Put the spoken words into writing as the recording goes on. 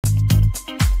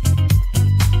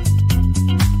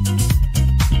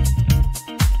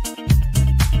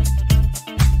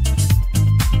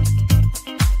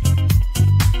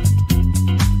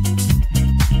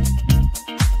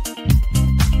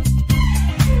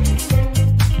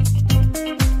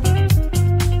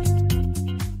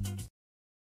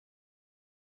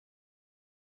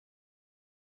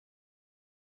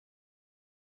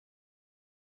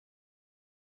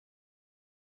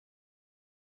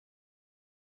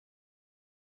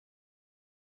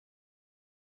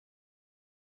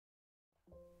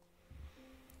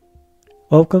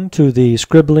Welcome to the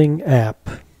Scribbling app.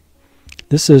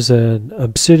 This is an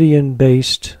Obsidian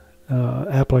based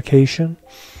application,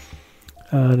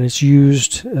 and it's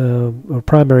used, a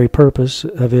primary purpose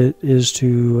of it is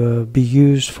to be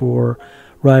used for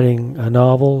writing a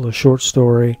novel, a short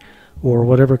story, or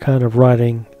whatever kind of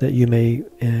writing that you may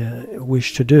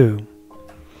wish to do.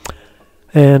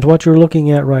 And what you're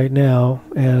looking at right now,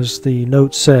 as the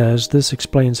note says, this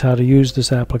explains how to use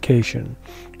this application.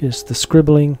 It's the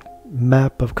Scribbling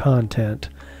map of content,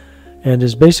 and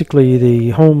is basically the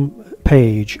home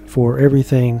page for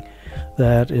everything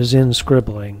that is in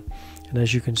Scribbling. And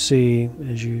as you can see,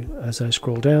 as I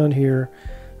scroll down here,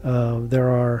 there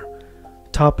are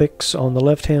topics on the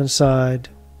left hand side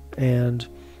and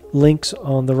links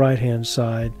on the right hand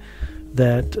side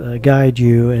that guide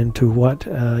you into what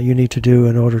you need to do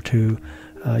in order to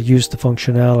use the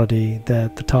functionality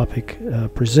that the topic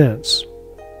presents.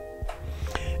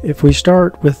 If we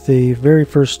start with the very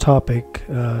first topic,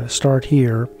 start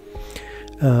here,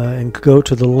 and go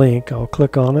to the link, I'll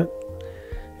click on it,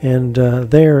 and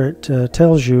there it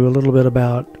tells you a little bit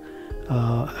about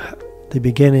the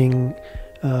beginning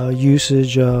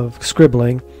usage of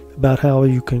Scribbling, about how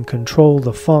you can control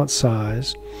the font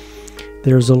size.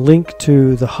 There's a link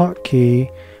to the hotkey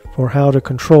for how to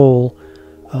control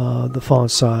the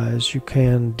font size. You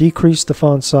can decrease the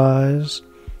font size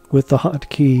with the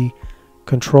hotkey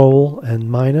Control and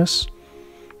minus,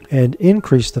 and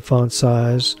increase the font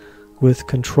size with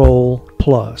Control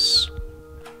plus.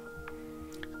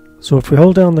 So if we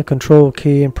hold down the Control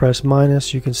key and press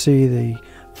minus, you can see the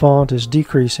font is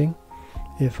decreasing.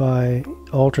 If I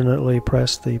alternately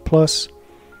press the plus,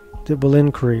 it will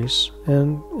increase,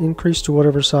 and increase to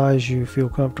whatever size you feel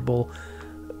comfortable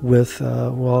with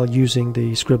while using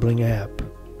the Scribbling app.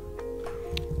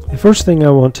 The first thing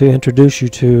I want to introduce you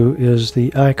to is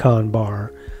the icon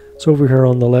bar. It's over here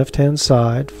on the left hand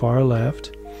side, far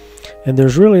left, and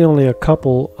there's really only a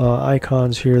couple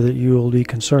icons here that you will be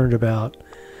concerned about.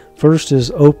 First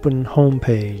is Open Home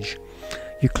Page.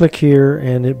 You click here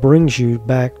and it brings you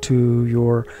back to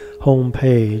your home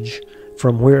page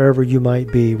from wherever you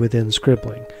might be within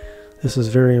Scribbling. This is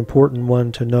a very important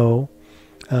one to know,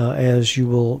 as you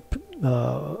will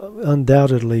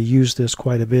undoubtedly use this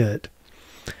quite a bit.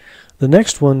 The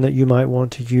next one that you might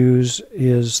want to use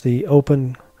is the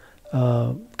Open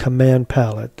Command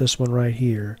Palette, this one right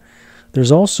here.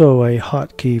 There's also a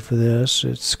hotkey for this.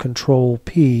 It's Control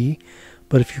P,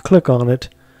 but if you click on it,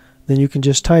 then you can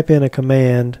just type in a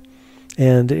command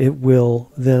and it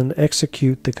will then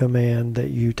execute the command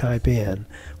that you type in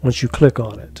once you click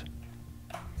on it.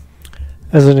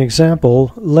 As an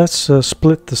example, let's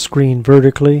split the screen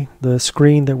vertically. The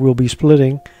screen that we'll be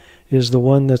splitting is the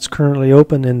one that's currently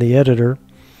open in the editor,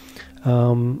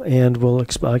 and I'll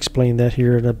explain that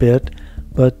here in a bit.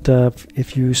 But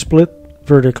if you split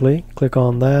vertically, click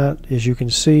on that, as you can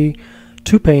see,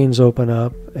 two panes open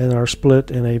up and are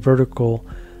split in a vertical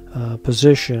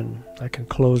position. I can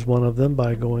close one of them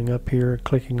by going up here and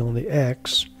clicking on the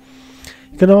X.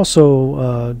 You can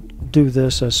also do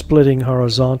this as splitting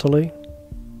horizontally.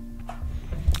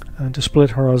 And to split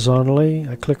horizontally,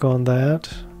 I click on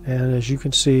that, and as you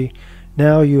can see,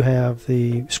 now you have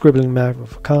the Scribbling map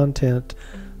of content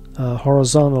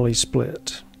horizontally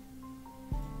split.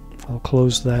 I'll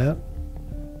close that.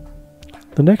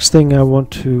 The next thing I want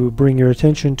to bring your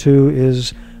attention to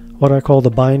is what I call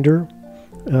the binder.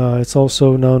 It's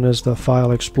also known as the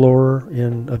File Explorer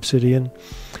in Obsidian,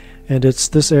 and it's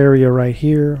this area right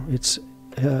here. It's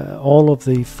all of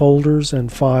the folders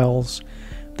and files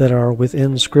that are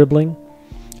within Scribbling.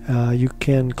 You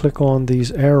can click on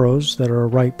these arrows that are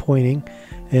right pointing,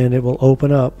 and it will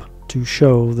open up to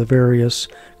show the various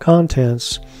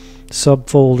contents,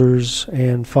 subfolders,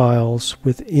 and files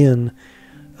within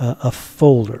a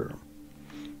folder.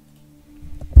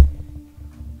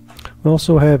 We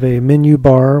also have a menu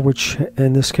bar, which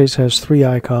in this case has three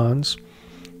icons.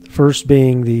 The first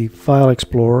being the File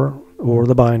Explorer, or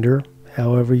the binder,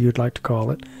 however you'd like to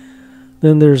call it.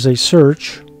 Then there's a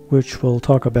search, which we'll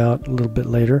talk about a little bit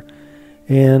later,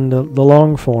 and the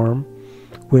long form,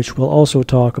 which we'll also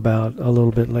talk about a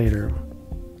little bit later.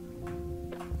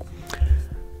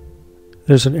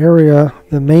 There's an area,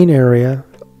 the main area,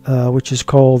 which is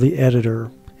called the editor,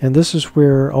 and this is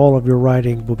where all of your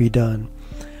writing will be done.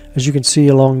 As you can see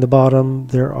along the bottom,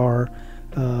 there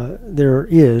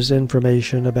is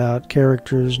information about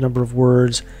characters, number of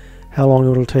words, how long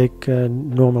it will take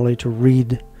normally to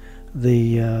read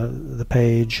the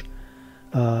page,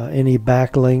 any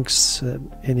backlinks,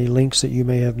 any links that you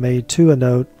may have made to a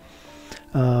note,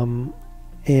 and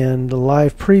the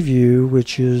live preview,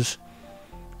 which is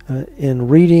in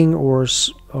reading or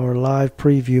live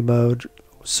preview mode,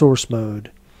 source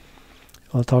mode.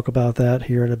 I'll talk about that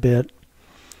here in a bit.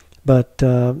 But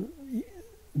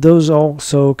those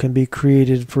also can be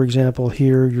created. For example,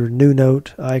 here, your new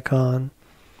note icon.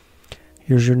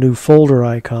 Here's your new folder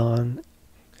icon.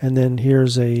 And then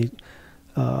here's a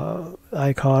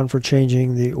icon for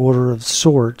changing the order of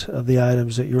sort of the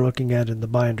items that you're looking at in the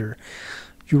binder.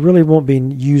 You really won't be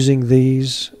using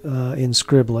these in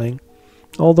Scribbling,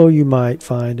 although you might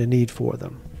find a need for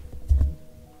them.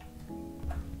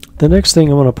 The next thing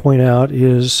I want to point out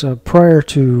is prior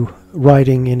to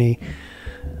writing any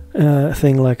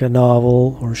thing like a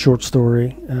novel or short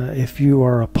story, if you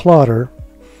are a plotter,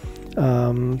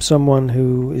 someone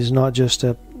who is not just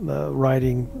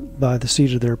writing by the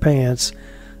seat of their pants,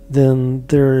 then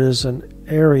there is an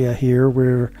area here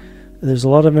where there's a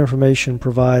lot of information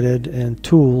provided and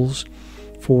tools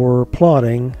for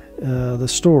plotting the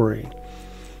story.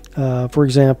 For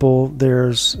example,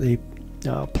 there's the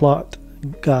plot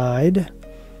guide,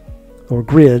 or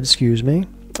grid, excuse me,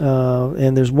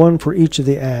 and there's one for each of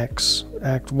the acts,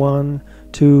 Act 1,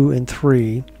 2, and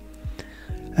 3.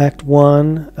 Act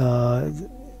 1,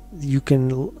 you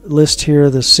can list here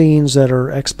the scenes that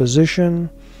are exposition,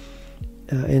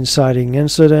 inciting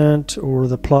incident, or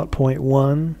the plot point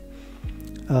 1.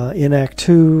 In Act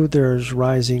 2, there's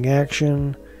rising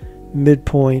action,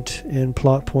 midpoint, and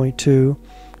plot point 2.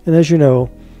 And as you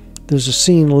know, there's a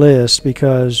scene list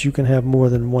because you can have more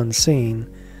than one scene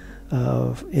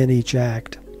in each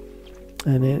act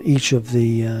and in each of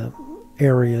the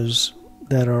areas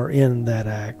that are in that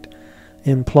act.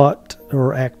 In plot,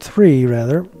 or Act 3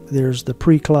 rather, there's the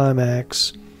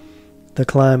pre-climax, the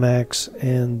climax,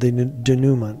 and the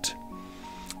denouement,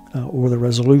 or the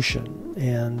resolution.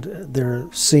 And there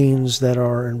are scenes that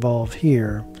are involved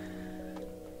here.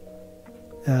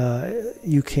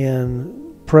 You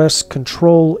can press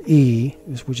Control E,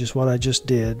 which is what I just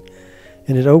did,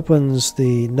 and it opens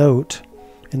the note,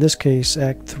 in this case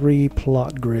Act 3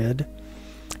 plot grid,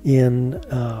 in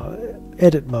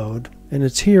edit mode, and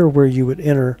it's here where you would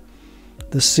enter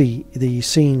the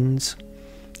scenes,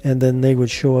 and then they would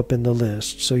show up in the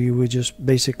list. So you would just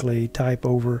basically type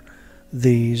over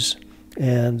these,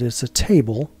 and it's a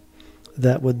table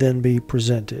that would then be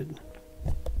presented.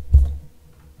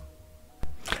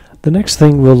 The next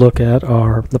thing we'll look at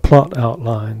are the plot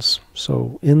outlines.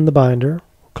 So in the binder,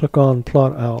 click on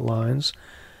Plot Outlines,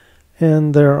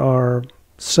 and there are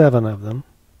 7 of them.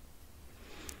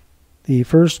 The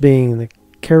first being the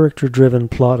character-driven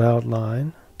plot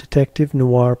outline, detective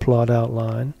noir plot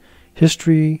outline,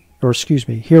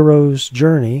 hero's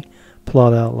journey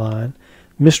plot outline,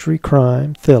 mystery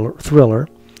crime thriller,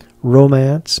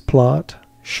 romance plot,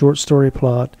 short story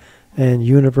plot, and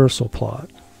universal plot.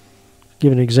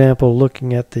 Give an example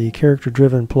looking at the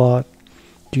character-driven plot.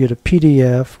 You get a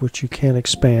PDF which you can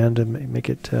expand and make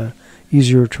it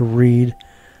easier to read.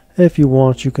 If you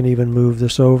want, you can even move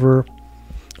this over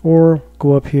or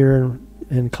go up here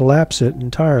and collapse it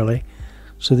entirely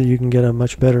so that you can get a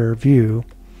much better view.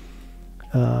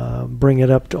 Bring it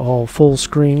up to all full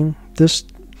screen. This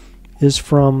is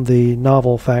from the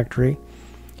Novel Factory,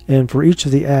 and for each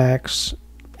of the acts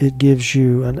it gives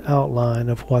you an outline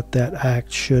of what that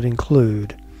act should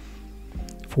include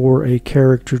for a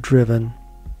character-driven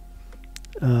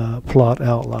plot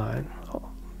outline,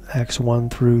 acts 1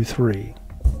 through 3.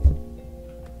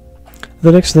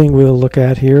 The next thing we'll look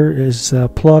at here is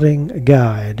plotting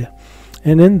guide,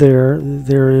 and in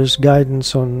there is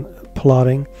guidance on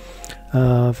plotting.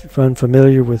 If you're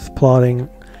unfamiliar with plotting,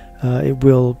 it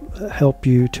will help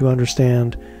you to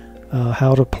understand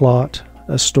how to plot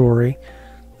a story.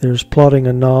 There's plotting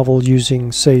a novel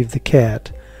using Save the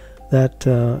Cat. That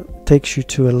takes you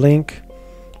to a link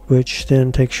which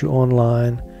then takes you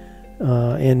online,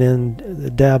 and in the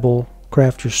Dabble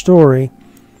Craft Your Story,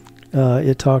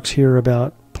 it talks here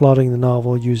about plotting the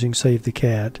novel using Save the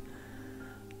Cat,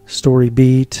 story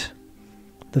beat,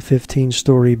 the 15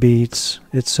 story beats,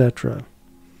 etc.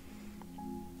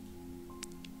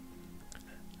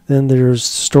 Then there's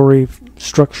story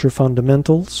structure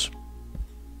fundamentals.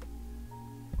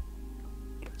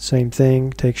 Same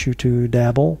thing, takes you to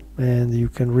Dabble, and you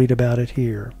can read about it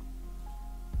here.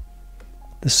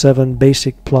 The 7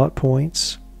 basic plot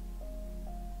points.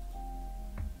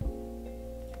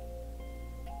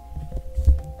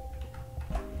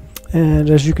 And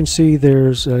as you can see,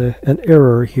 there's an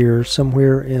error here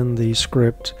somewhere in the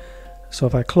script. So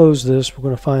if I close this, we're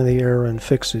going to find the error and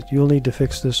fix it. You'll need to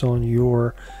fix this on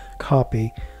your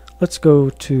copy. Let's go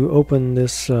to open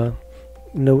this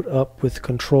note up with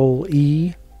Control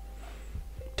E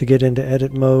to get into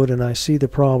edit mode, and I see the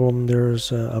problem.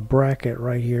 There's a bracket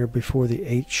right here before the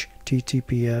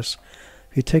HTTPS.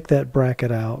 If you take that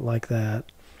bracket out like that,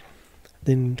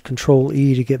 then Control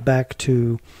E to get back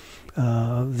to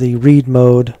the read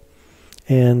mode,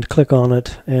 and click on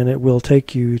it, and it will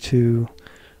take you to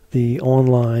the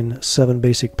online 7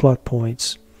 basic plot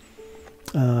points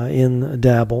in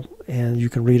Dabble, and you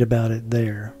can read about it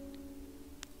there.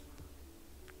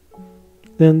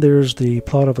 Then there's the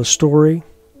plot of a story,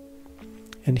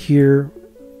 and here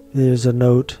is a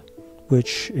note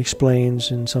which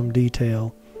explains in some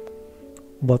detail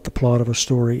what the plot of a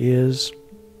story is,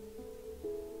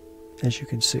 as you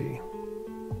can see.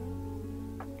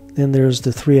 Then there's the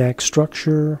 3-act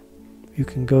structure. You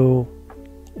can go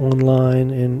online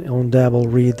and on Dabble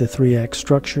read the 3-act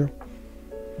structure.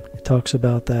 It talks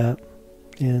about that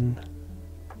in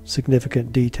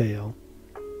significant detail.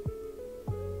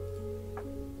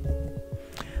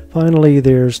 Finally,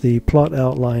 there's the plot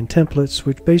outline templates,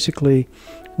 which basically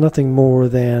nothing more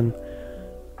than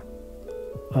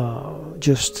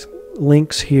just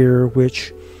links here,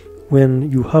 which when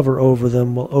you hover over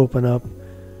them will open up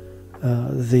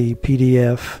the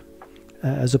PDF,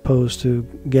 as opposed to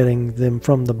getting them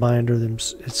from the binder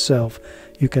itself.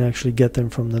 You can actually get them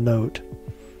from the note.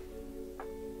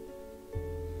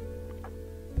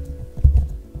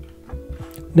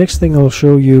 Next thing I'll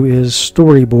show you is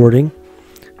storyboarding.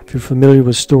 If you're familiar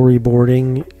with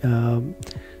storyboarding,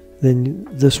 then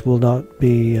this will not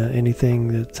be anything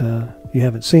that you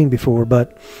haven't seen before,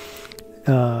 but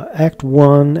Act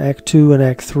 1, Act 2, and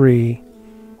Act 3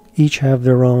 each have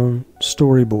their own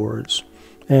storyboards,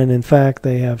 and in fact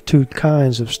they have 2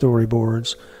 kinds of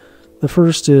storyboards. The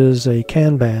first is a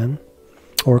Kanban,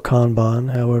 or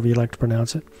Kanban, however you like to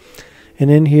pronounce it,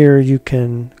 and in here you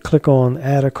can click on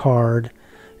Add a Card,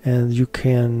 and you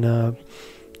can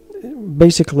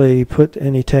basically put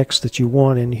any text that you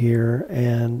want in here,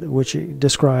 and which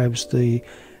describes the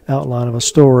outline of a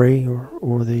story,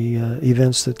 or the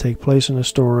events that take place in a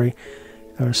story,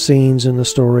 or scenes in the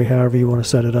story, however you want to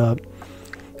set it up.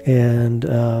 And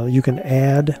you can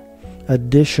add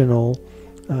additional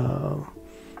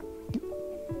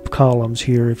columns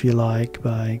here if you like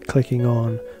by clicking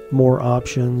on More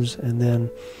Options, and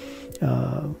then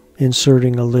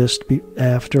inserting a list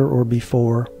after or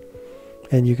before,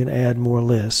 and you can add more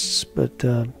lists. But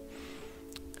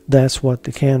that's what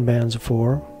the Kanbans are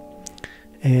for.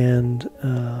 And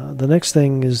the next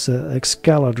thing is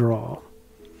Excalidraw.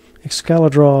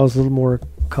 Excalidraw is a little more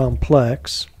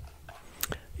complex.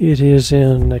 It is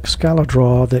in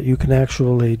Excalidraw that you can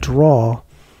actually draw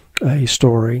a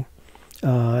story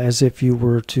as if you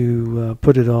were to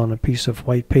put it on a piece of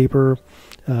white paper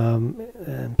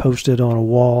and post it on a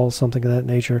wall, something of that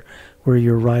nature, where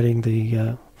you're writing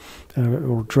the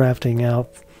or drafting out,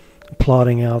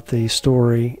 plotting out the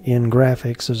story in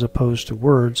graphics as opposed to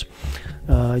words.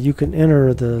 You can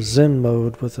enter the Zen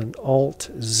mode with an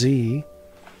Alt-Z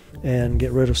and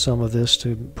get rid of some of this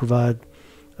to provide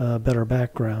better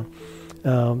background.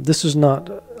 This is not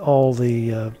all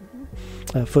the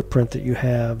footprint that you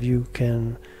have. You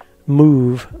can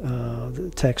move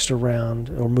the text around,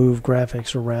 or move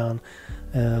graphics around,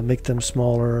 make them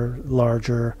smaller,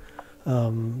 larger,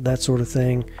 that sort of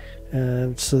thing,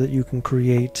 so that you can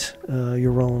create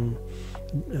your own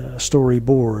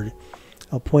storyboard.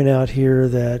 I'll point out here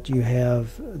that you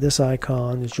have this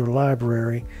icon is your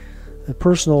library, a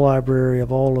personal library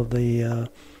of all of the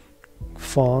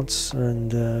fonts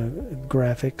and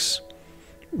graphics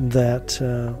that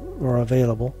are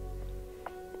available.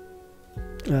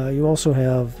 You also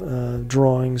have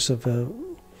drawings of a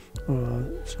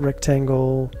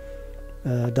rectangle,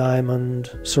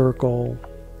 diamond, circle,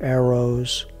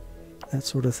 arrows, that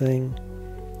sort of thing,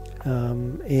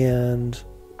 and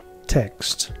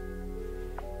text.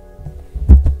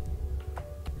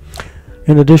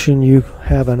 In addition, you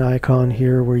have an icon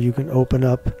here where you can open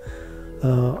up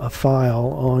a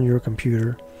file on your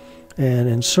computer and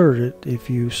insert it if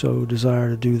you so desire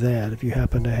to do that. If you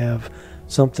happen to have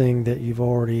something that you've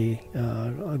already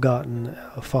gotten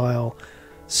a file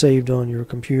saved on your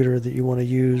computer that you want to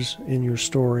use in your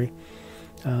story,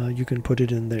 you can put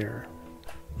it in there.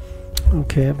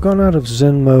 Okay, I've gone out of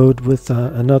Zen mode with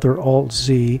another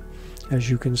Alt-Z, as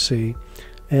you can see,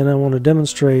 and I want to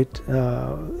demonstrate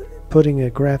putting a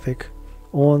graphic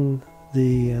on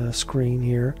the screen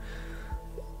here,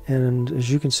 and as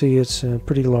you can see, it's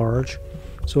pretty large.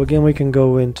 So again, we can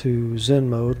go into Zen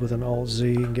mode with an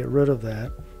Alt-Z and get rid of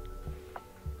that.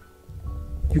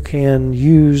 You can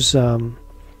use from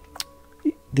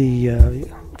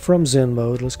Zen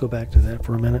mode, let's go back to that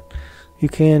for a minute. You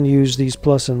can use these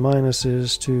plus and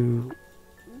minuses to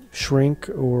shrink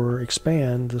or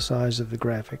expand the size of the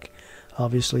graphic.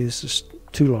 Obviously this is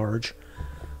too large.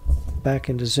 Back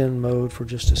into Zen mode for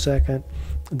just a second.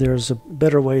 There's a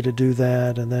better way to do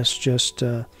that, and that's just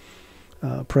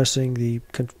pressing the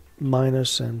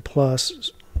minus and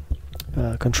plus,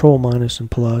 control minus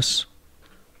and plus.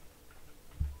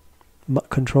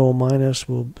 Control minus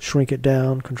will shrink it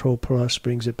down, control plus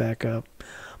brings it back up.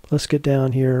 Let's get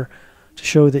down here to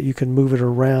show that you can move it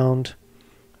around.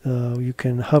 You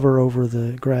can hover over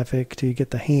the graphic till you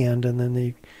get the hand, and then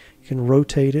you can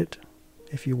rotate it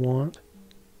if you want,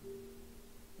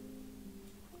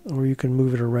 or you can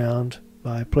move it around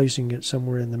by placing it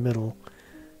somewhere in the middle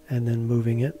and then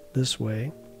moving it this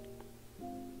way.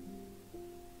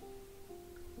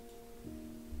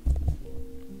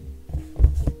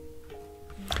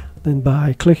 Then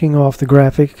by clicking off the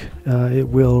graphic, it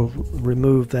will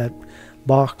remove that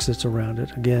box that's around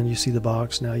it. Again, you see the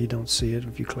box, now you don't see it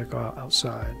if you click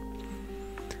outside.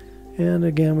 And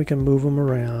again, we can move them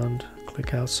around,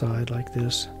 click outside like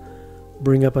this,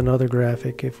 bring up another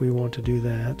graphic if we want to do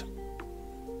that,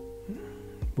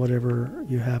 whatever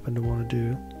you happen to want to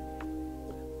do,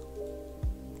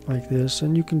 like this.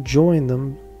 And you can join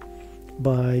them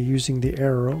by using the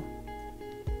arrow.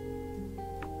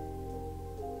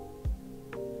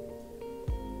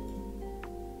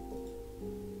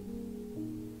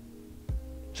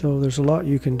 So there's a lot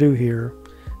you can do here,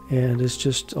 and it's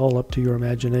just all up to your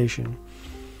imagination.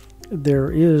 There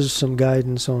is some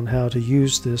guidance on how to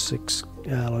use this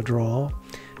Excalidraw.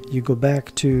 You go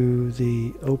back to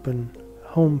the open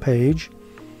home page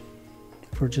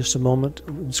for just a moment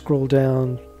and scroll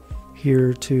down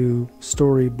here to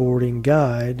storyboarding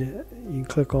guide. You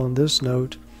click on this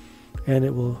note and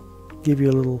it will give you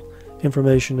a little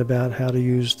information about how to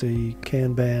use the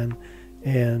Kanban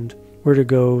and where to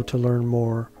go to learn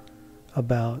more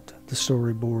about the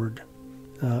storyboard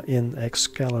in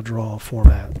Excalidraw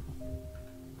format.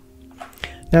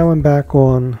 Now I'm back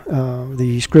on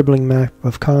the Scribbling map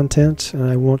of content, and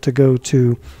I want to go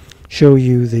to show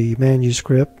you the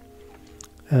manuscript.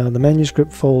 The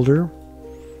manuscript folder,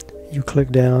 you click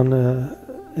down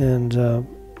and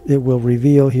it will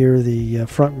reveal here the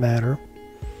front matter.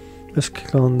 Let's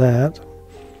click on that.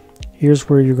 Here's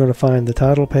where you're going to find the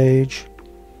title page,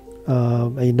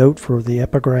 a note for the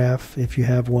epigraph if you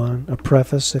have one, a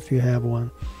preface if you have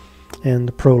one, and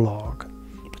the prologue.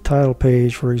 The title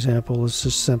page, for example, is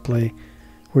just simply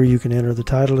where you can enter the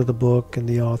title of the book and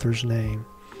the author's name.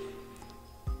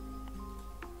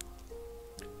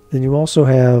 Then you also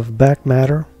have back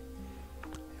matter,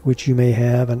 which you may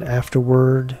have an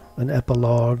afterword, an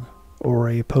epilogue, or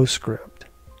a postscript.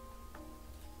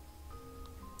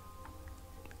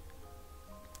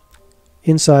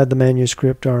 Inside the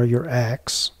manuscript are your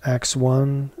acts, Acts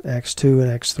 1, Acts 2, and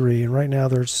Acts 3. And right now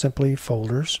they're simply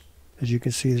folders. As you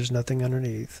can see, there's nothing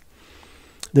underneath.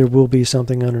 There will be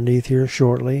something underneath here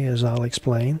shortly, as I'll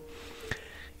explain.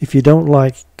 If you don't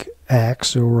like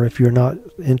acts, or if you're not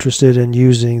interested in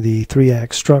using the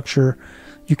 3-act structure,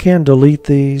 you can delete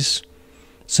these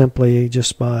simply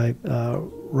just by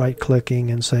right-clicking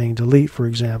and saying delete, for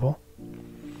example.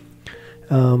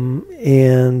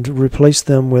 And replace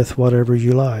them with whatever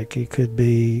you like. It could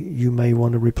be, you may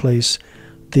want to replace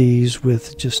these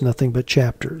with just nothing but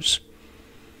chapters.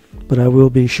 But I will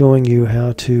be showing you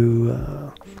how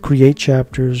to create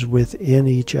chapters within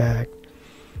each act,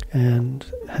 and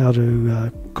how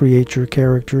to create your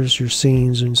characters, your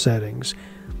scenes, and settings.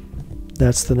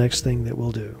 That's the next thing that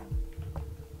we'll do.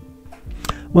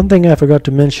 One thing I forgot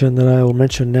to mention that I will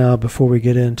mention now before we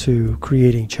get into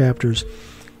creating chapters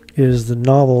is the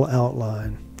novel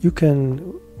outline. You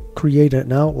can create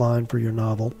an outline for your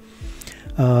novel.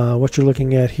 What you're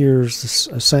looking at here is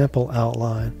a sample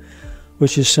outline,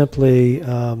 which is simply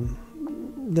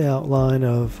the outline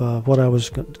of what I was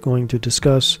going to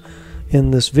discuss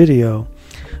in this video.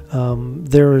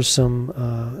 There is some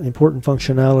important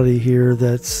functionality here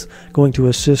that's going to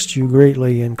assist you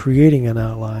greatly in creating an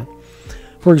outline.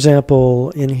 For example,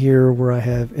 in here where I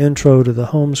have intro to the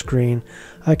home screen,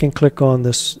 I can click on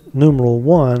this numeral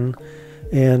 1,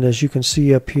 and as you can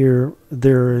see up here,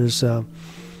 there is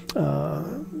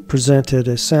presented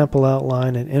a sample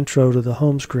outline and intro to the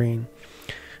home screen.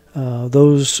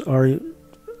 Those are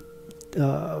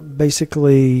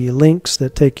basically links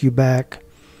that take you back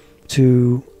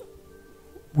to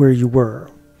where you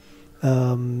were.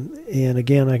 And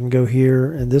again, I can go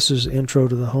here, and this is intro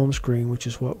to the home screen, which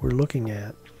is what we're looking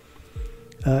at.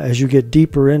 As you get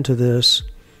deeper into this,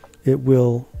 it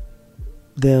will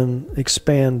then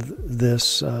expand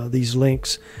these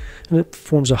links, and it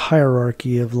forms a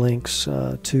hierarchy of links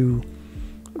to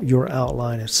your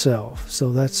outline itself.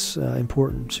 So that's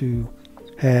important to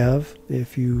have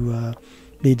if you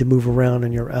need to move around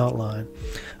in your outline.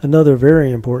 Another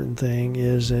very important thing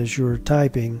is, as you're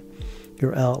typing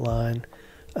your outline,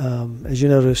 as you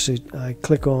notice, I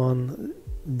click on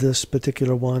this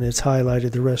particular one, it's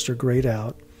highlighted, the rest are grayed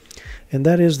out. And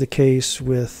that is the case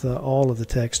with all of the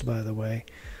text, by the way.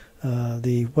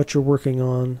 What you're working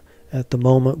on at the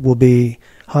moment will be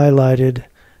highlighted,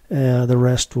 the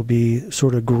rest will be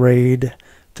sort of grayed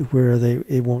to where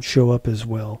it won't show up as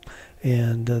well.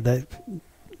 And that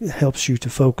helps you to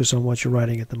focus on what you're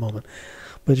writing at the moment.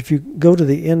 But if you go to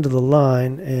the end of the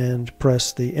line and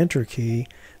press the Enter key,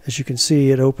 as you can see,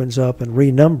 it opens up and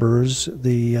renumbers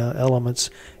the elements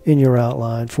in your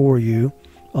outline for you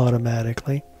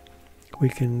automatically. We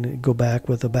can go back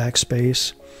with a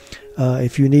backspace.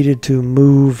 If you needed to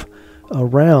move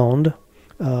around,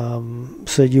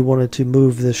 say you wanted to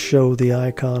move this show the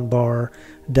icon bar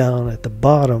down at the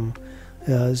bottom,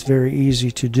 it's very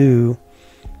easy to do.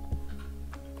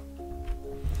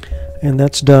 And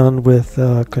that's done with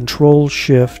Control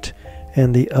Shift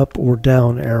and the up or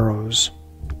down arrows.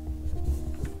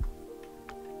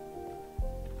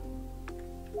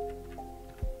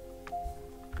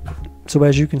 So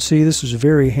as you can see, this is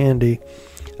very handy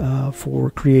for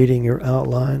creating your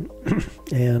outline,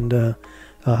 and I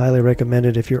highly recommend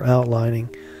it if you're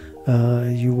outlining.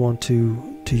 You want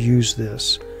to use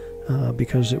this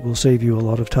because it will save you a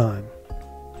lot of time.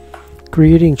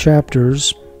 Creating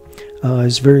chapters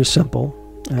is very simple.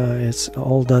 It's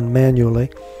all done manually,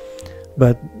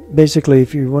 but basically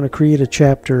if you want to create a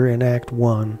chapter in Act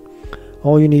 1,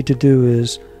 all you need to do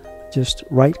is just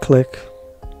right click,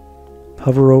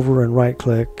 hover over and right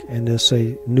click, and just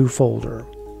say New Folder,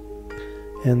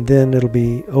 and then it'll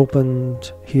be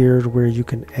opened here to where you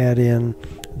can add in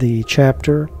the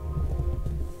chapter.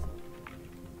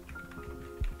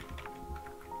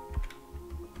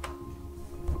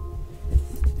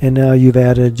 And now you've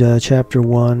added Chapter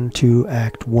 1 to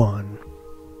Act 1.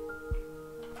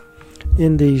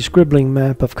 In the Scribbling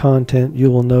map of content, you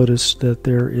will notice that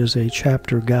there is a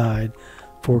chapter guide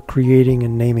for creating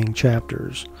and naming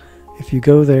chapters. If you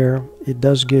go there, it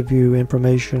does give you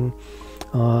information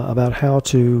about how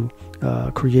to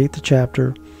create the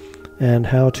chapter and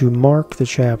how to mark the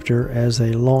chapter as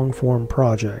a long-form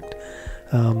project.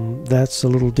 That's a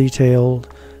little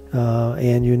detailed,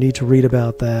 and you need to read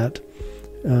about that.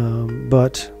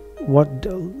 But what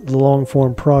the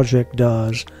long-form project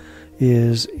does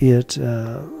is it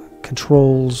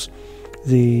controls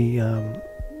the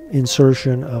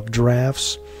insertion of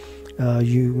drafts.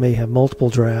 You may have multiple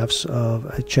drafts of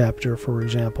a chapter, for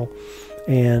example,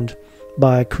 and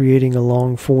by creating a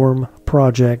long-form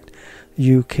project,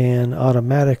 you can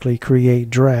automatically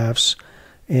create drafts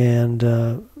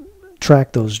and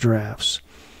track those drafts.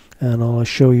 And I'll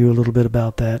show you a little bit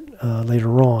about that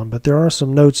later on. But there are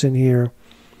some notes in here.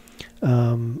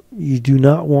 You do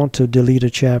not want to delete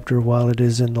a chapter while it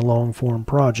is in the long-form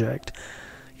project.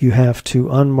 You have to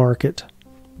unmark it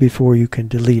before you can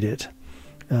delete it.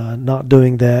 Not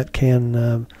doing that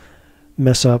can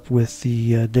mess up with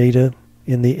the data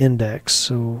in the index,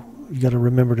 so you got to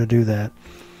remember to do that.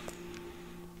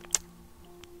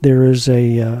 There is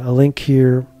a link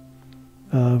here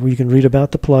where you can read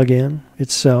about the plugin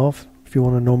itself if you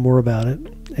want to know more about it,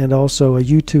 and also a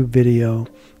YouTube video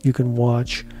you can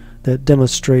watch that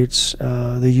demonstrates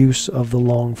the use of the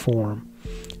long form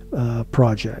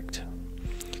project.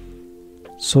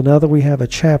 So now that we have a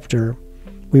chapter,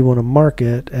 we want to mark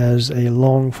it as a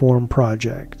long form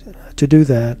project. To do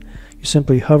that, you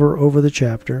simply hover over the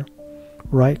chapter,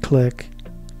 right click,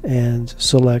 and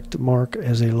select Mark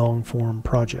as a long form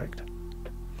project.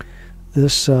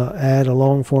 This Add a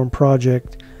Long Form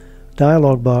Project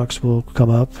dialog box will come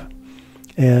up.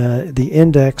 The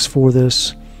index for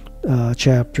this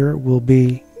chapter will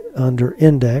be under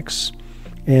Index,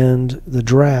 and the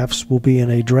drafts will be in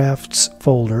a Drafts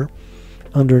folder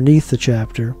underneath the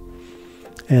chapter,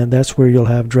 and that's where you'll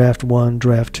have Draft 1,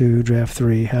 Draft 2, Draft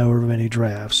 3, however many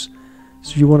drafts.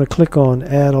 So you want to click on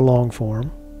Add a Long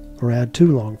Form, or Add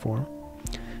to Long Form,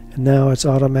 and now it's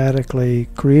automatically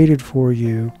created for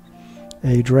you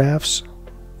a Drafts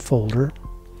folder,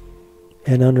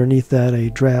 and underneath that a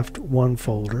Draft 1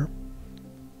 folder,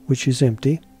 which is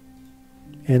empty,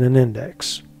 and an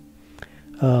index.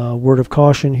 Word of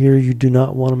caution here, you do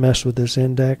not want to mess with this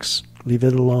index. Leave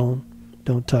it alone.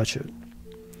 Don't touch it.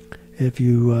 If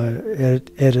you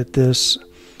edit this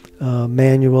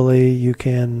manually, you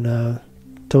can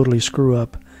totally screw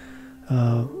up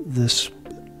this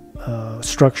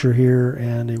structure here,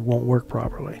 and it won't work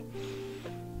properly.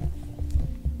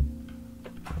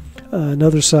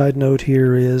 Another side note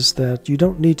here is that you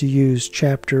don't need to use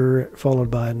chapter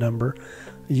followed by a number.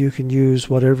 You can use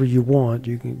whatever you want.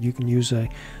 You can use a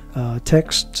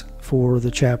text for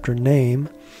the chapter name.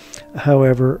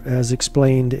 However, as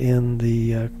explained in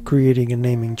the creating and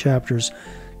naming chapters,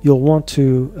 you'll want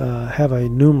to have a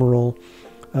numeral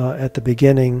at the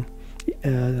beginning,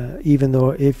 even though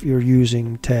if you're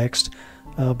using text,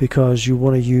 because you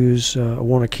want to use,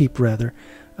 want to keep rather,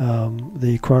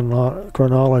 the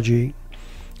chronology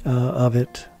of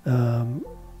it.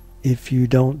 If you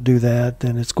don't do that,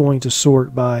 then it's going to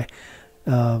sort by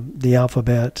the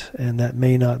alphabet, and that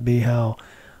may not be how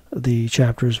the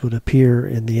chapters would appear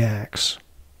in the Acts.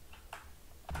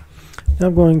 Now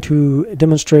I'm going to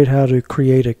demonstrate how to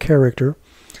create a character,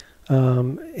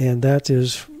 and that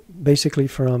is basically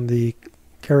from the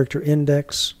character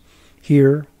index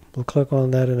here. We'll click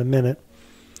on that in a minute.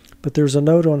 But there's a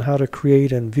note on how to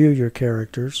create and view your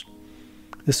characters.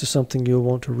 This is something you'll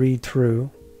want to read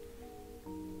through.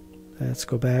 Let's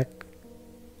go back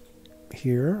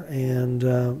here,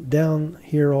 and down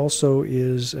here also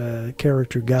is a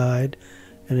character guide,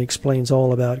 and it explains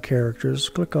all about characters.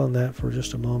 Click on that for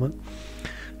just a moment.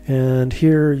 And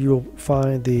here you'll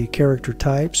find the character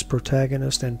types: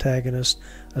 protagonist, antagonist,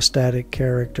 a static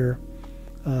character,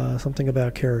 something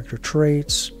about character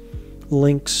traits,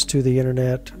 links to the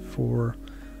internet for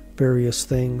various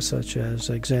things such as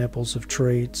examples of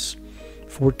traits,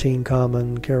 14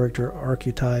 common character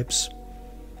archetypes,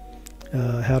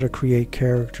 how to create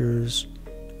characters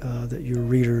that your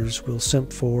readers will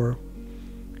simp for.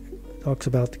 Talks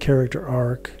about the character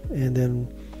arc, and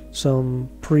then some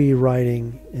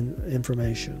pre-writing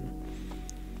information.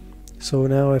 So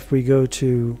now if we go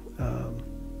to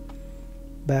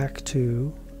back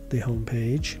to the home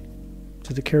page,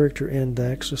 to the character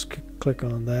index, just click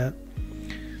on that.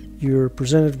 You're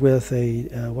presented with a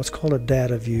what's called a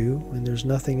data view, and there's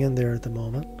nothing in there at the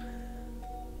moment,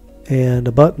 and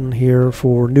a button here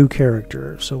for new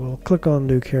character. So we'll click on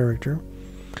new character,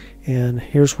 and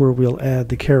here's where we'll add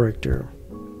the character.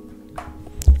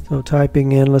 So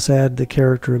typing in, let's add the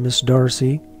character Mrs.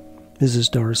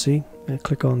 Darcy, and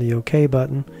click on the OK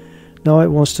button. Now it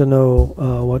wants to know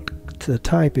what the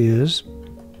type is.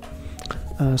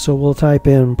 So we'll type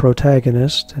in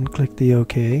protagonist and click the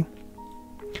OK.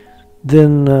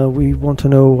 Then we want to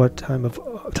know what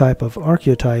type of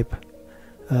archetype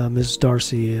Ms.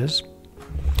 Darcy is.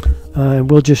 And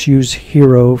we'll just use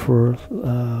hero for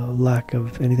lack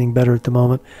of anything better at the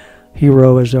moment.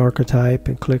 Hero as the archetype,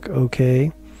 and click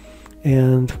OK.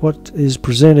 And what is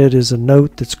presented is a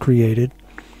note that's created.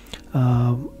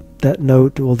 That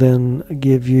note will then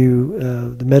give you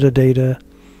the metadata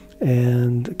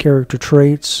and character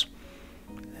traits.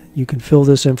 You can fill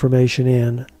this information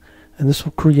in, and this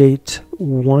will create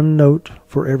one note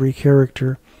for every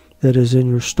character that is in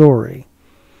your story.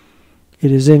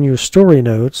 It is in your story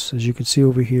notes, as you can see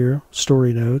over here,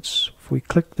 story notes. If we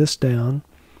click this down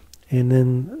and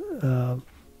then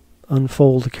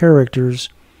unfold the characters,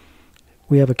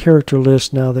 we have a character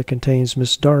list now that contains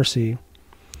Miss Darcy.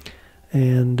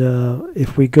 And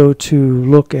if we go to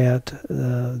look at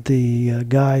the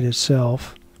guide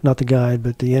itself, not the guide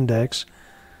but the index,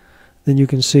 then you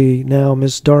can see now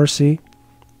Miss Darcy,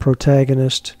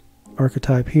 protagonist,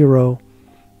 archetype hero,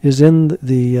 is in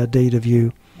the data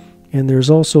view, and there's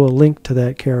also a link to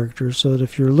that character, so that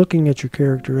if you're looking at your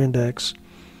character index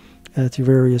at your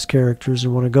various characters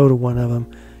and want to go to one of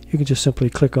them, you can just simply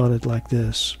click on it like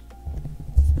this.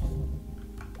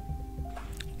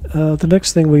 The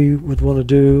next thing we would want to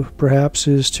do perhaps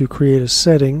is to create a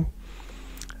setting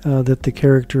that the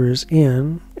character is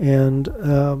in, and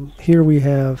here we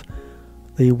have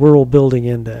the world building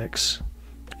index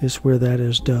is where that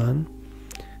is done,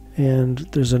 and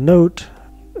there's a note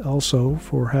also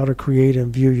for how to create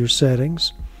and view your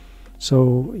settings,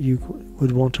 so you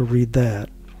would want to read that.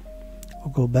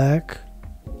 We'll go back,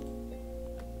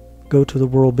 go to the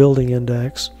world building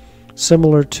index.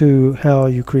 Similar to how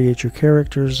you create your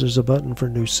characters, there's a button for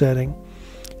new setting,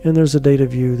 and there's a data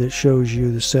view that shows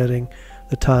you the setting,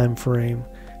 the time frame,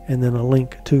 and then a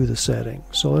link to the setting.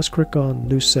 So let's click on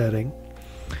new setting.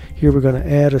 Here we're going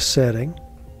to add a setting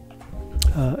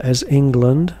as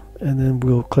England, and then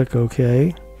we'll click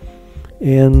OK.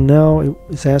 And now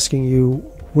it's asking you,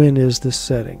 when is this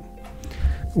setting?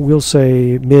 We'll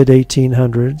say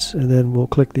mid-1800s, and then we'll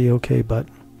click the OK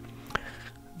button.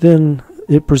 Then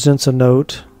it presents a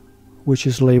note which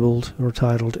is labeled or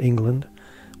titled England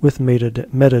with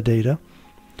metadata,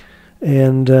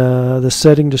 and the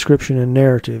setting, description, and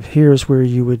narrative. Here's where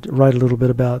you would write a little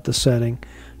bit about the setting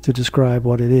to describe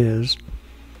what it is.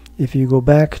 If you go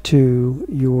back to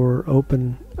your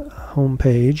open home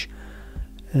page,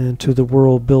 And to the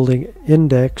world building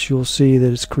index, you'll see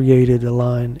that it's created a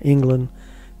line England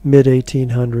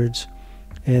mid-1800s,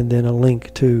 and then a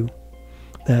link to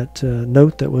that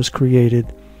note that was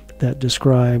created that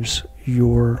describes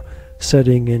your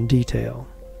setting in detail.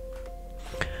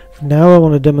 Now I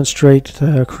want to demonstrate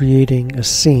creating a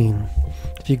scene.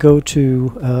 If you go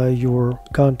to your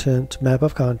content, map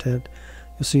of content,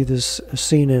 you'll see this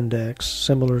scene index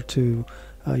similar to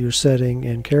your setting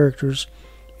and characters,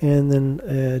 and then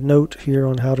a note here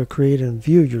on how to create and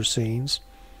view your scenes.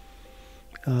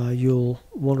 You'll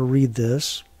want to read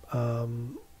this.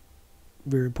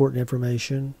 Very important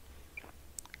information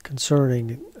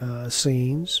concerning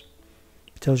scenes.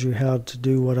 It tells you how to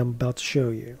do what I'm about to show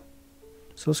you.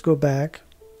 So let's go back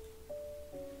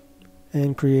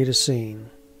and create a scene.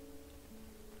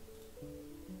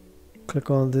 Click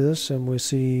on this and we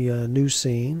see a new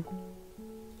scene,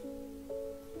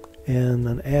 and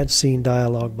an add scene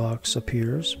dialog box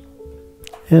appears.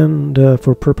 And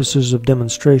for purposes of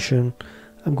demonstration,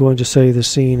 I'm going to say the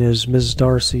scene is Mrs.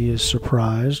 Darcy is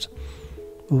surprised.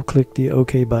 We'll click the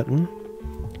OK button,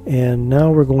 and now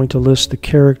we're going to list the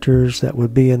characters that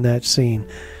would be in that scene.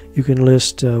 You can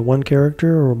list one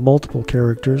character or multiple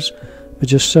characters, but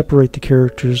just separate the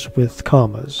characters with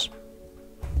commas.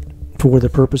 For the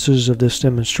purposes of this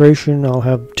demonstration, I'll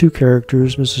have two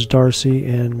characters, Mrs. Darcy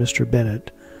and Mr.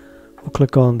 Bennett. We'll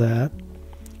click on that,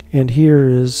 and here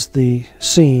is the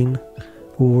scene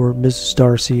where Mrs.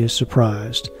 Darcy is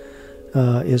surprised.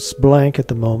 It's blank at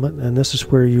the moment, and this is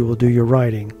where you will do your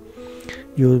writing.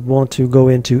 You'll want to go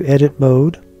into edit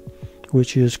mode,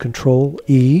 which is Control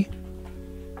E,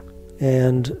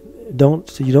 and you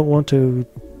don't want to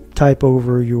type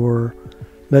over your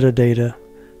metadata.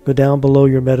 Go down below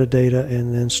your metadata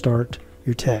and then start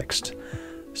your text.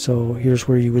 So here's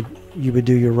where you would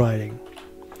do your writing.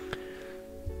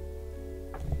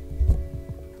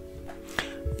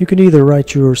 You can either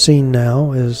write your scene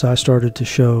now, as I started to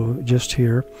show just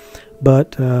here,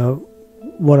 but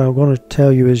what I'm going to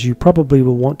tell you is you probably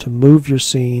will want to move your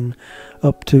scene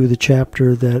up to the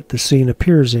chapter that the scene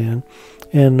appears in,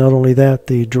 and not only that,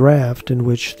 the draft in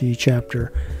which the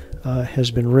chapter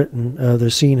has been written, the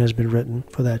scene has been written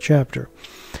for that chapter.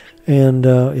 And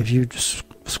if you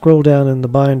scroll down in the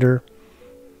binder,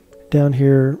 down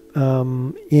here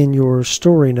in your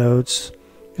story notes,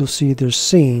 you'll see there's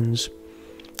scenes.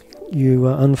 You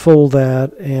unfold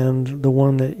that, and the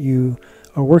one that you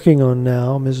are working on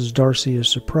now, Mrs. Darcy is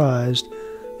surprised,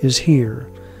 is here.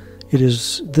 It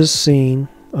is this scene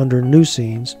under New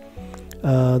Scenes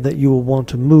that you will want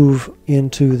to move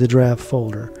into the draft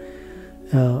folder.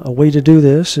 A way to do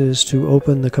this is to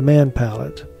open the command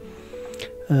palette.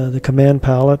 The command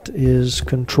palette is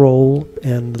Control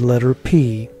and the letter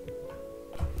P,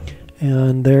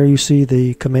 and there you see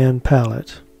the command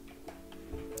palette.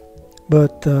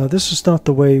 But this is not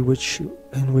the way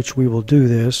in which we will do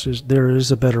this. There is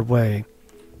a better way,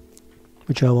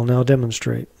 which I will now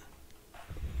demonstrate.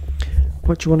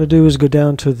 What you want to do is go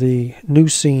down to the New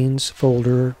Scenes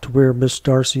folder to where Miss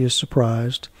Darcy is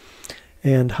surprised,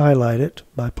 and highlight it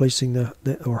by placing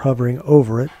or hovering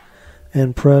over it,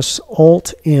 and press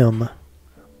Alt-M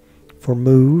for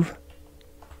move,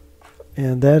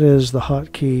 and that is the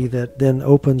hotkey that then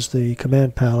opens the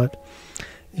command palette.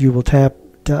 You will type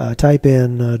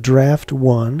in draft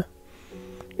 1,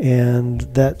 and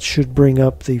that should bring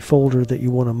up the folder that you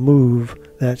want to move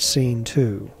that scene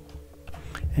to.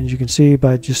 And you can see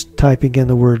by just typing in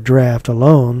the word draft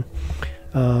alone,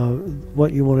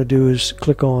 what you want to do is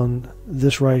click on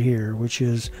this right here, which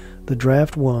is the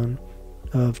draft 1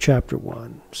 of chapter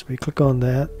 1. So we click on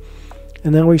that,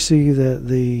 and then we see that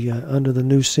the under the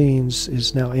new scenes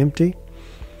is now empty,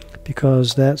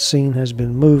 because that scene has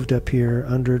been moved up here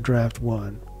under draft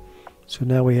 1. So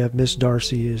now we have Miss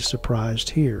Darcy is surprised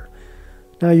here.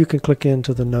 Now you can click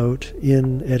into the note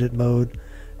in edit mode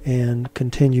and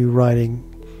continue writing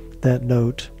that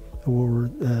note, or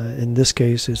in this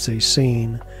case it's a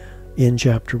scene in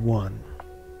chapter 1.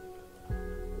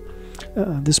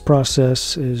 This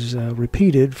process is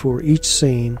repeated for each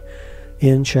scene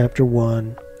in chapter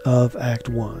 1 of Act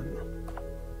 1.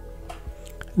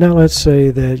 Now let's say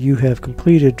that you have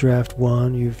completed draft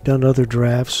 1, you've done other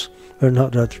drafts, or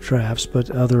not other drafts, but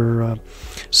other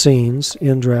scenes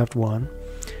in draft 1,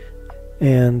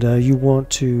 and you want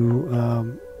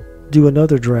to do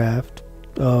another draft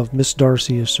of Miss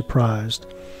Darcy is surprised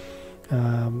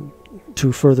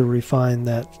to further refine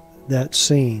that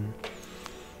scene.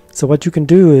 So what you can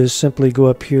do is simply go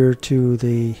up here to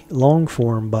the long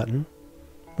form button,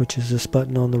 which is this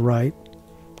button on the right.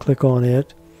 Click on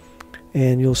it,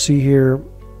 and you'll see here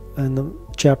in the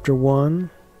chapter 1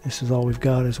 This is all we've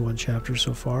got is one chapter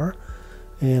so far,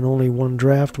 and only one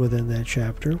draft within that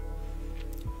chapter.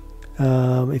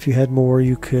 If you had more,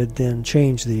 you could then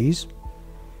change these.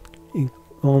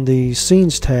 On the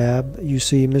Scenes tab, you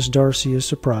see Miss Darcy is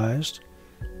surprised.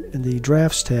 In the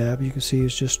Drafts tab, you can see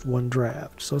it's just one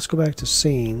draft. So let's go back to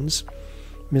Scenes.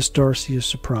 Miss Darcy is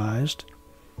surprised.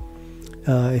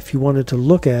 If you wanted to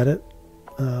look at it,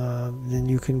 then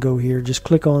you can go here, just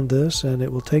click on this and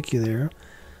it will take you there.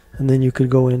 And then you could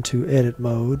go into edit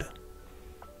mode.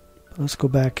 Let's go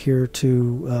back here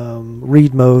to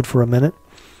read mode for a minute.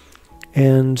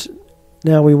 And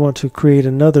now we want to create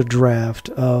another draft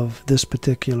of this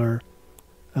particular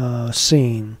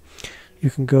scene. You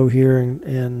can go here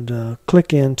and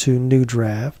click into New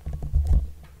Draft.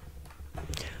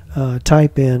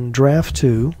 Type in Draft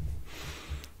 2.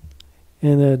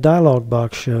 And a dialog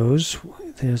box shows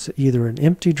there's either an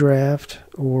empty draft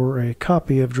or a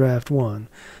copy of Draft 1.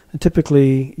 And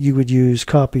typically you would use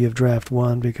copy of Draft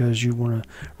 1 because you want to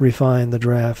refine the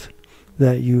draft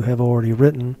that you have already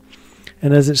written.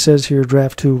 And as it says here,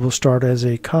 Draft 2 will start as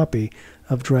a copy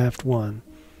of Draft 1.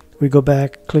 We go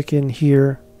back, click in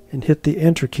here, and hit the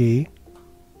Enter key.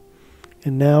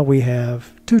 And now we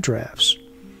have two drafts.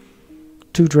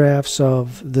 Two drafts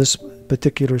of this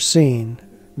particular scene.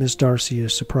 Miss Darcy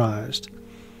is surprised.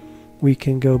 We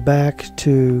can go back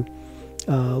to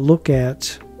look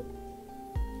at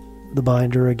the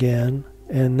binder again.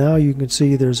 And now you can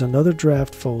see there's another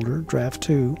draft folder, Draft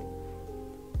 2.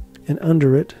 And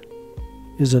under it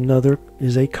is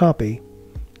a copy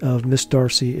of Miss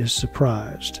Darcy is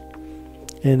surprised.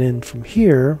 And then from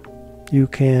here you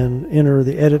can enter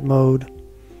the edit mode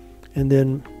and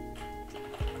then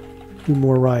do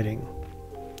more writing.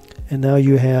 And now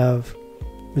you have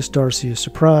Miss Darcy is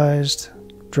surprised,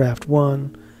 Draft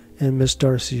 1, and Miss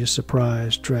Darcy is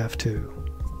surprised, Draft 2.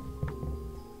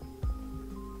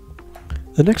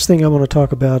 The next thing I want to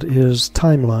talk about is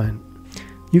timeline.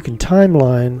 You can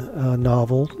timeline a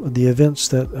novel, the events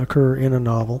that occur in a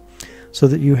novel, so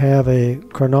that you have a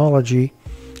chronology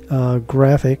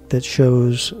graphic that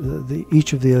shows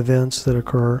each of the events that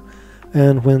occur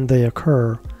and when they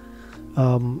occur.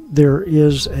 There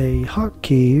is a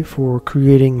hotkey for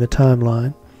creating the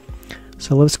timeline.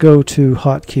 So let's go to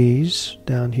hotkeys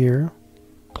down here.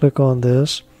 Click on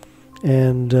this,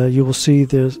 and you will see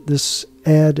this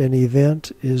add an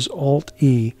event is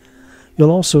Alt-E.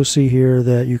 You'll also see here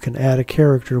that you can add a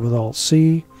character with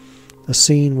Alt-C, a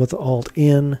scene with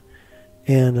Alt-N,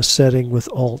 and a setting with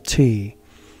Alt-T.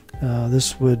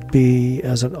 This would be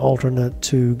as an alternate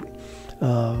to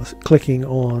clicking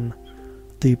on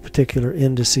the particular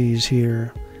indices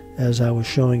here as I was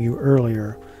showing you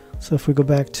earlier. So if we go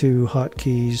back to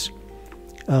hotkeys,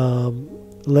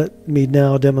 let me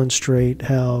now demonstrate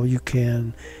how you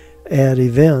can add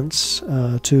events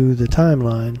to the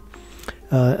timeline.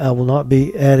 I will not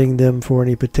be adding them for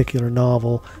any particular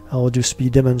novel. I will just be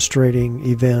demonstrating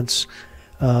events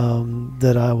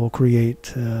that I will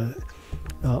create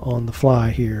on the fly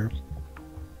here.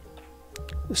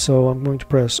 So I'm going to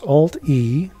press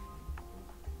Alt-E,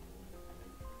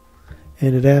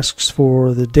 and it asks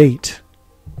for the date.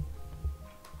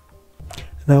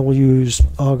 And I will use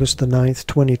August the 9th,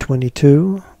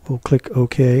 2022. We'll click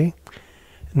OK.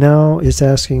 Now it's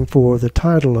asking for the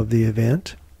title of the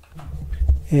event.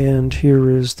 And here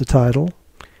is the title.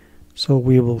 So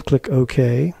we will click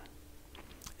OK.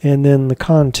 And then the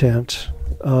content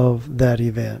of that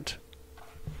event.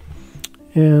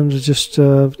 And just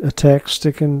a text.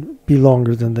 It can be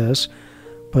longer than this,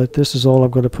 but this is all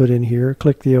I'm going to put in here.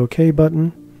 Click the OK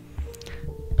button.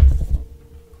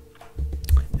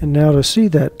 And now to see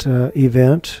that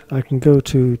event, I can go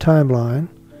to Timeline,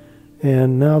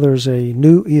 and now there's a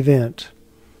new event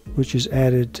which is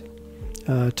added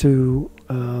to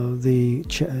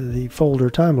the folder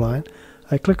Timeline.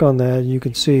 I click on that, and you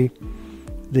can see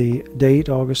the date,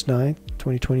 August 9th,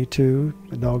 2022,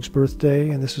 a dog's birthday,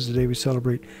 and this is the day we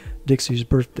celebrate Dixie's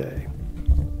birthday.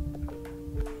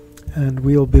 And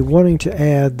we'll be wanting to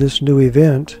add this new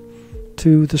event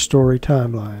to the story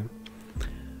timeline.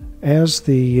 As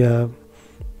the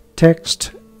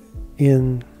text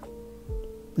in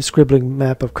the Scribbling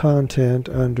map of content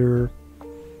under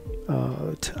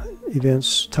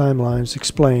events timelines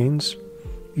explains,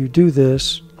 you do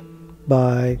this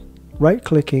by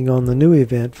right-clicking on the new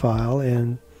event file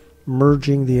and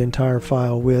merging the entire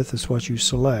file with is what you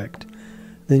select.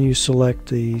 Then you select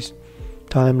the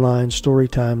timeline, story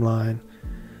timeline,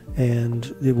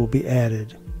 and it will be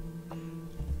added.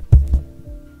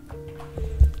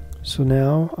 So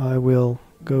now I will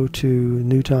go to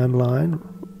new timeline,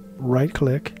 right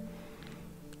click,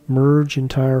 merge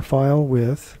entire file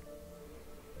with,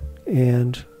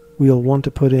 and we'll want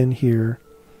to put in here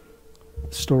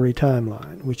story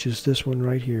timeline, which is this one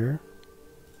right here.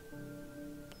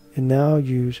 And now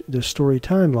the story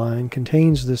timeline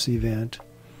contains this event,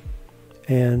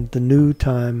 and the new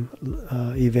time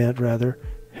event rather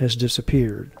has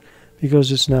disappeared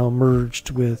because it's now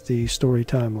merged with the story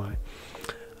timeline.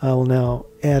 I will now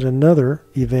add another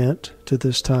event to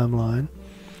this timeline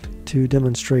to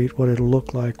demonstrate what it'll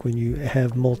look like when you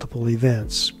have multiple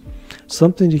events.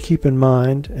 Something to keep in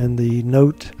mind, and the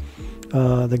note,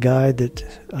 the guide that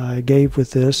I gave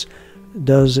with this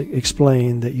does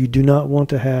explain that you do not want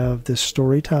to have this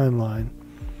story timeline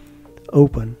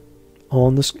open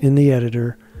in the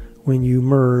editor when you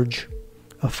merge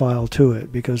a file to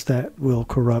it, because that will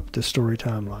corrupt the story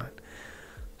timeline.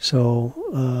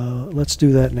 So let's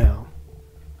do that now.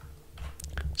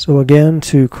 So again,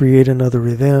 to create another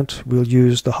event, we'll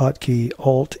use the hotkey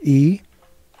Alt-E,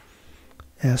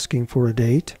 asking for a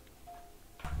date.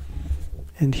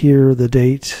 And here the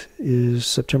date is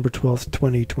September 12th,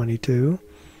 2022.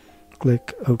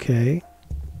 Click OK.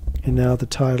 And now the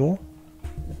title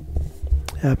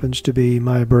happens to be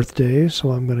my birthday,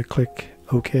 so I'm going to click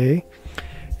OK.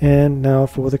 And now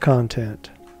for the content.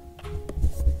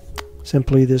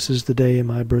 Simply, this is the day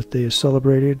my birthday is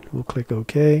celebrated. We'll click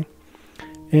OK.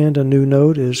 And a new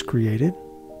note is created.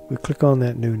 We click on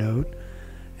that new note,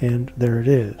 and there it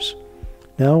is.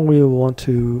 Now we will want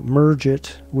to merge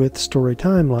it with story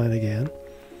timeline again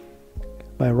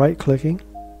by right-clicking,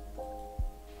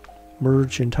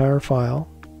 merge entire file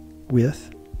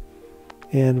with,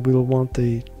 and we will want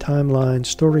the timeline,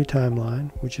 story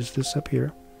timeline, which is this up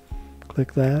here.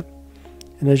 Click that,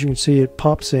 and as you can see, it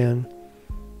pops in,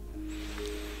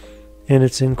 and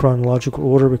it's in chronological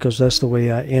order because that's the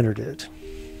way I entered it.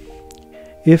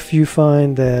 If you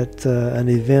find that an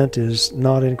event is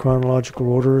not in chronological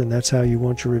order and that's how you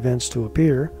want your events to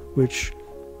appear, which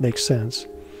makes sense,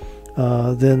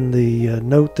 then the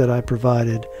note that I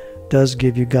provided does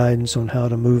give you guidance on how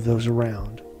to move those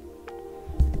around.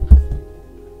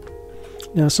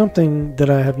 Now, something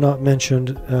that I have not mentioned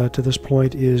to this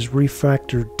point is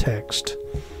refactored text.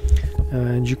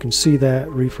 And you can see that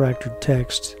refactored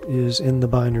text is in the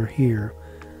binder here,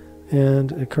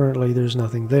 and currently there's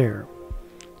nothing there.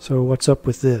 So what's up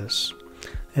with this?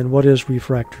 And what is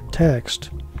refactored text?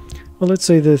 Well, let's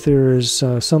say that there is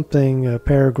something, a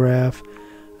paragraph,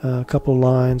 a couple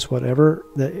lines, whatever,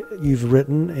 that you've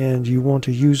written and you want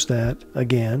to use that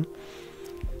again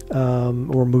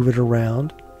or move it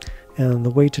around. And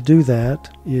the way to do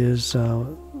that is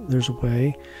there's a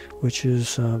way which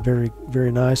is very,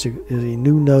 very nice. A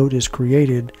new note is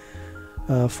created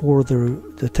for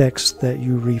the text that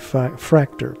you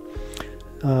refactor.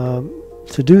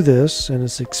 To do this, and it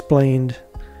is explained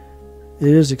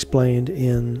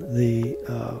in the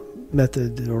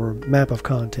method or map of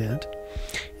content,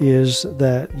 is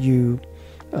that you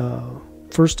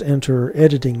first enter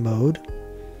editing mode.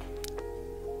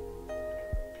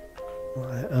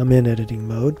 I'm in editing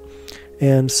mode,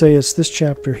 and say it's this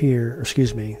chapter here, or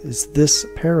excuse me, it's this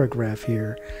paragraph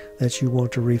here that you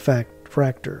want to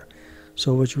refactor.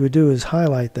 So what you would do is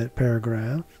highlight that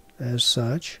paragraph as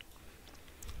such.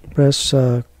 Press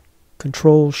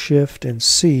Control, Shift, and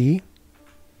C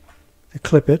to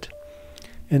clip it.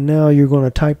 And now you're going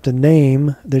to type the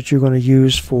name that you're going to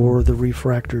use for the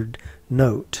refactored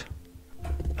note.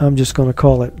 I'm just going to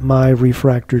call it My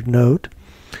Refactored Note.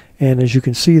 And as you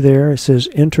can see there, it says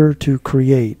Enter to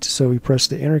Create. So we press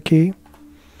the Enter key.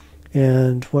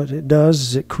 And what it does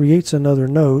is it creates another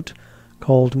note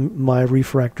called My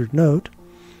Refactored Note.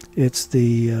 It's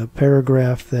the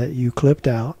paragraph that you clipped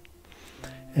out.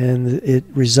 And it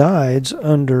resides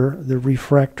under the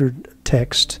refactored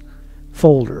text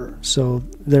folder. So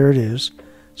there it is.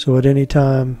 So at any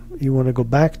time you want to go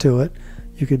back to it,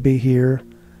 you could be here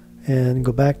and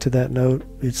go back to that note.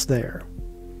 It's there.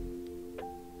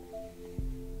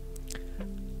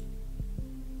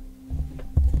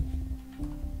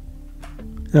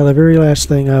 Now the very last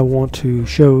thing I want to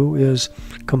show is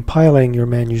compiling your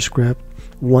manuscript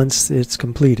once it's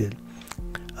completed.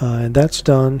 And that's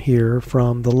done here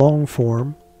from the long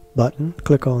form button.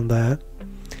 Click on that.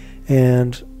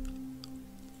 And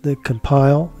the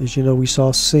compile, as you know, we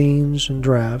saw scenes and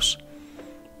drafts,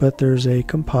 but there's a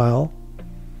compile.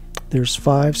 There's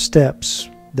 5 steps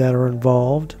that are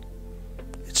involved.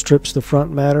 It strips the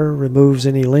front matter, removes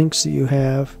any links that you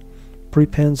have,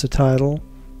 prepends a title,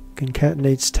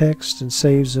 concatenates text, and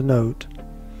saves a note.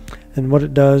 And what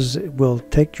it does, it will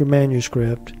take your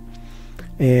manuscript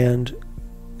and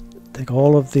take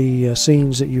all of the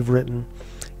scenes that you've written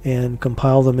and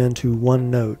compile them into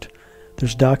one note.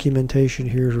 There's documentation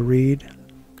here to read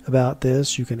about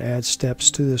this. You can add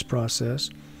steps to this process,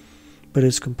 but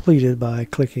it's completed by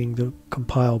clicking the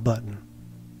compile button.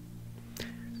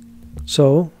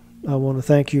 So I want to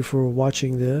thank you for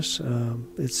watching this.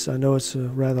 I know it's a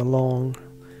rather long,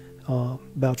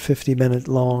 about 50-minute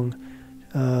long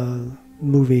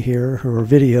movie here, or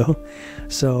video.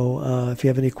 So if you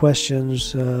have any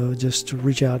questions, just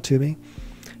reach out to me.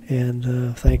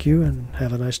 And thank you, and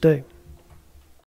have a nice day.